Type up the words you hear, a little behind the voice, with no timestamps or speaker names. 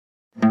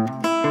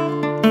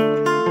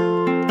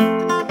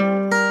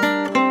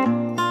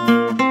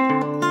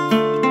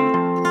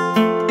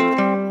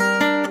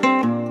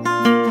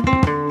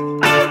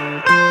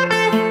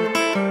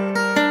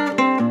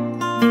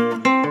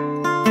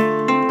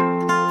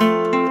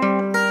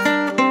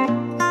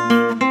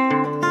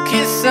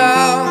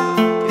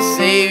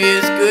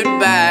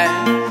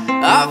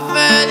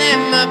swear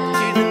them up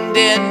to the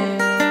dead.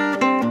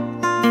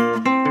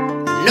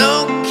 No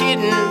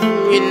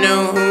kidding, you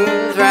know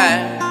who's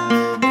right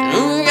and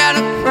who's got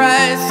a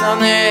price on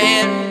their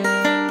head.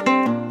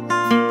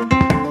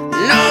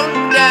 No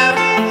doubt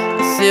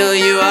they'll sell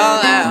you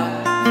all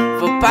out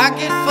for a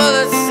pocket full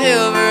of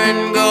silver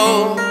and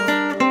gold.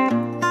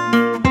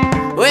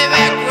 Way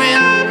back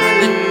when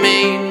they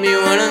made me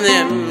one of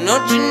them,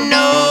 don't you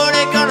know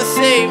they're gonna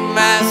save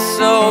my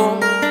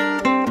soul?